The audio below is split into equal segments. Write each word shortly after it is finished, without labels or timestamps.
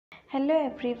Hello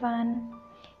everyone.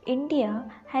 India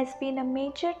has been a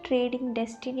major trading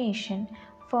destination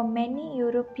for many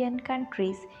European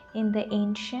countries in the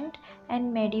ancient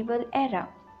and medieval era.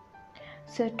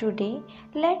 So today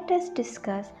let us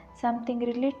discuss something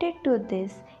related to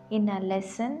this in a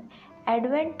lesson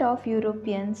Advent of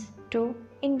Europeans to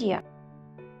India.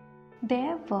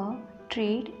 There were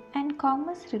trade and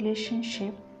commerce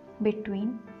relationship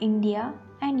between India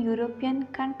and European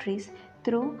countries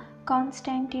through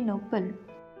Constantinople.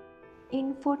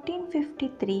 In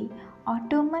 1453,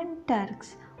 Ottoman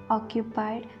Turks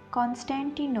occupied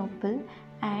Constantinople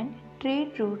and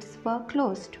trade routes were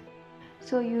closed.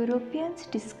 So Europeans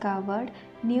discovered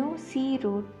new sea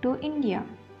route to India.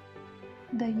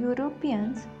 The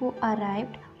Europeans who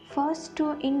arrived first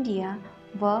to India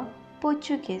were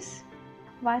Portuguese.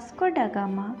 Vasco da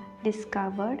Gama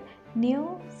discovered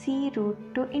new sea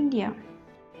route to India.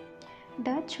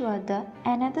 Dutch were the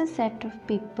another set of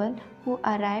people who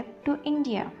arrived to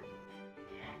India.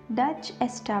 Dutch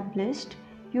established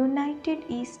United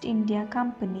East India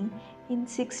Company in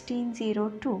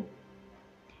 1602.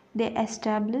 They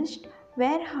established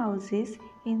warehouses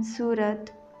in Surat,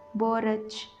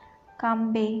 Borach,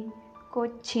 Cambay,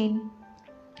 Cochin,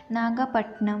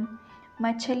 Nagapatnam,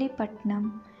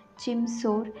 Machilipatnam,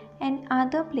 Chimsor and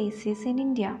other places in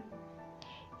India.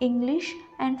 English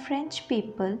and French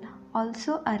people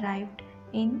also arrived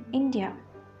in India.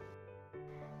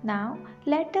 Now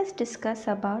let us discuss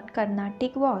about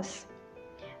Carnatic Wars.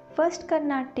 First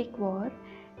Carnatic War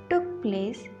took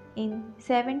place in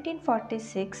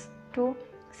 1746 to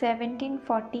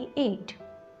 1748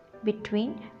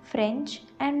 between French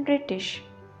and British.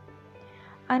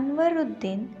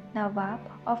 Anwaruddin Nawab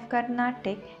of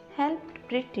Carnatic helped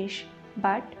British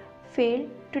but failed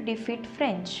to defeat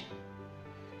French.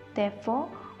 Therefore,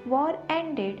 war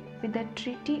ended with the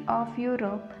Treaty of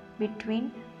Europe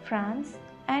between France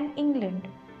and England.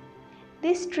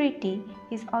 This treaty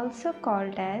is also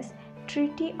called as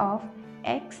Treaty of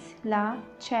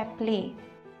Aix-la-Chapelle.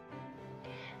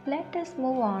 Let us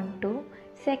move on to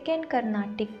Second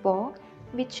Carnatic War,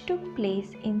 which took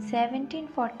place in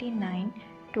 1749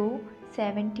 to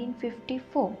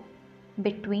 1754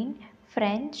 between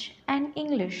French and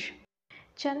English.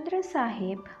 Chandra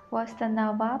Sahib was the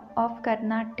Nawab of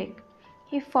Carnatic.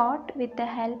 He fought with the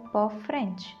help of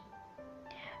French.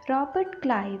 Robert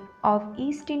Clive of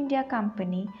East India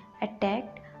Company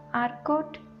attacked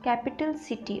Arcot, capital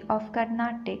city of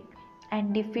Carnatic,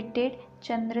 and defeated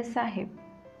Chandra Sahib.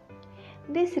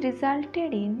 This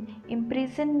resulted in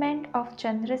imprisonment of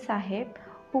Chandra Sahib,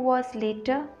 who was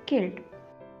later killed.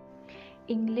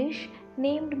 English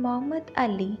named Muhammad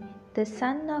Ali, the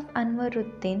son of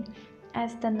Anwaruddin,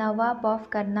 as the Nawab of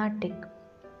Carnatic.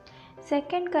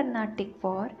 Second Carnatic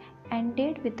War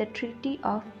ended with the Treaty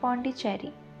of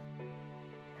Pondicherry.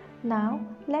 Now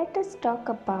let us talk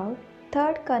about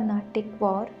Third Carnatic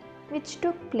War, which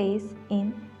took place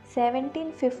in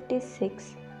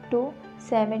 1756 to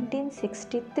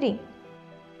 1763.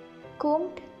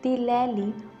 Comte de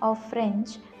Lally of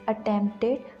French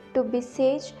attempted to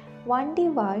besiege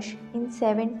Vandivash in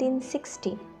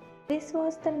 1760. This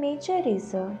was the major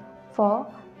reason for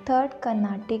Third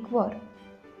Carnatic War.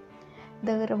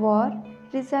 The war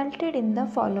resulted in the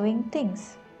following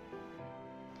things.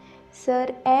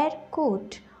 Sir Eyre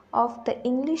Coote of the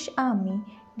English army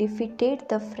defeated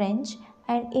the French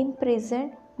and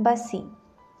imprisoned Bussy.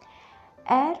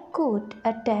 Eyre Coote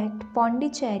attacked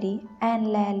Pondicherry and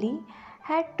Lally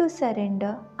had to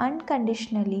surrender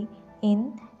unconditionally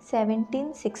in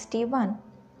 1761.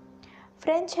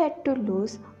 French had to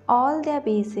lose all their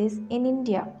bases in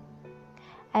India.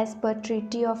 As per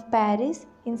Treaty of Paris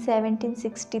in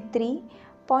 1763,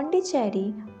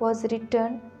 Pondicherry was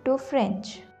returned to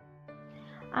French.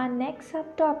 Our next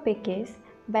subtopic is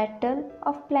Battle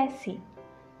of Plassey,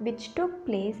 which took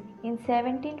place in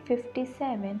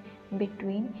 1757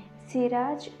 between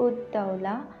Siraj ud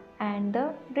Dowlah and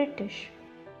the British.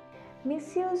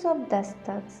 Misuse of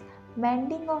dastaks,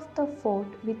 mending of the fort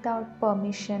without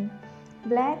permission,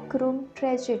 Black Room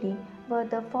tragedy were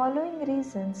the following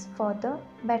reasons for the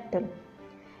battle.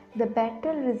 The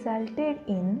battle resulted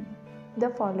in the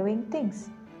following things.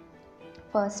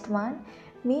 First one,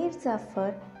 Mir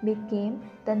Zafar became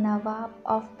the Nawab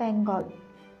of Bengal.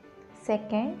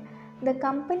 Second, the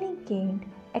company gained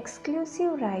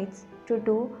exclusive rights to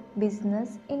do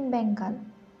business in Bengal.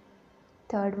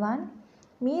 Third one,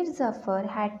 Mir Zafar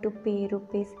had to pay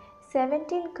rupees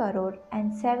 17 crore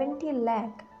and 70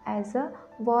 lakh as a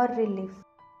war relief.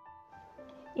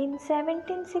 In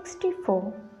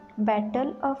 1764,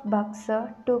 Battle of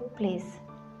Buxar took place.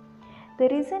 The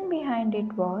reason behind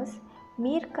it was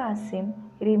Mir Qasim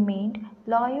remained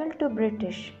loyal to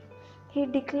British. He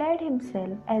declared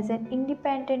himself as an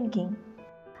independent king.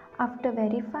 After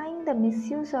verifying the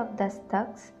misuse of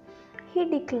dastaks, he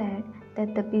declared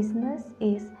that the business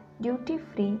is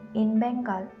duty-free in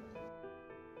Bengal.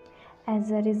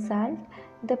 As a result,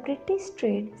 the British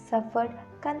trade suffered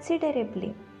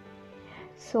considerably.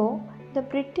 So, the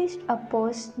British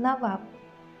opposed Nawab.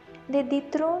 They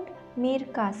dethroned Mir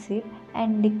Qasim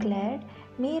and declared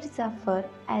Mir Zafar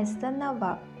as the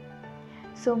Nawab.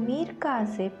 So, Mir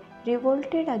Qasim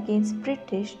revolted against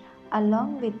British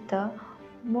along with the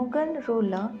Mughal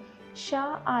ruler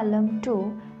Shah Alam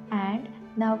II and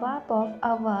Nawab of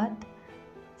Awadh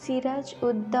Siraj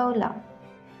ud Dawla.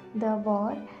 The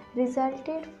war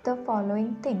resulted the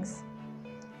following things.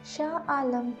 Shah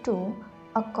Alam II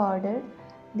accorded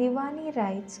Diwani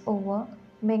rights over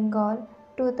Bengal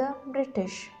to the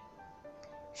British.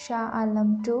 Shah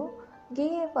Alam II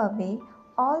gave away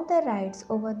all the rights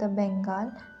over the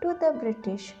Bengal to the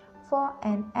British for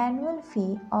an annual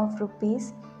fee of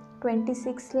rupees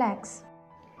 26 lakhs.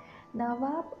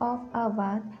 Nawab of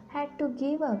Awadh had to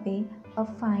give away a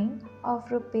fine of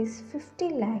rupees 50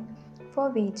 lakh for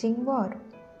waging war.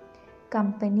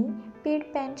 Company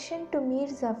paid pension to Mir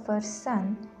Zafar's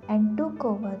son and took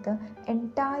over the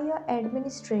entire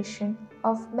administration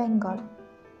of Bengal.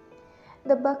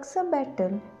 The Buxar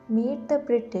battle made the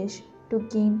British to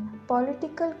gain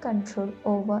political control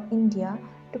over India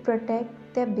to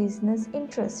protect their business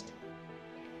interest.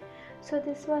 So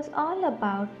this was all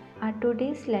about our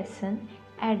today's lesson,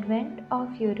 Advent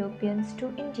of Europeans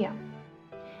to India.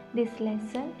 This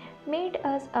lesson made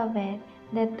us aware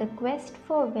that the quest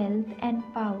for wealth and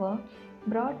power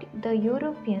brought the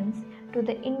Europeans to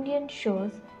the Indian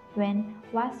shores when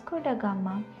Vasco da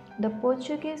Gama, the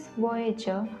Portuguese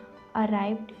voyager,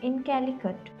 arrived in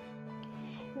Calicut.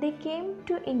 They came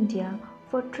to India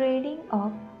for trading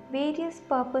of various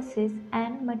purposes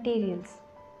and materials.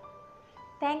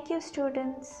 Thank you,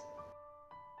 students.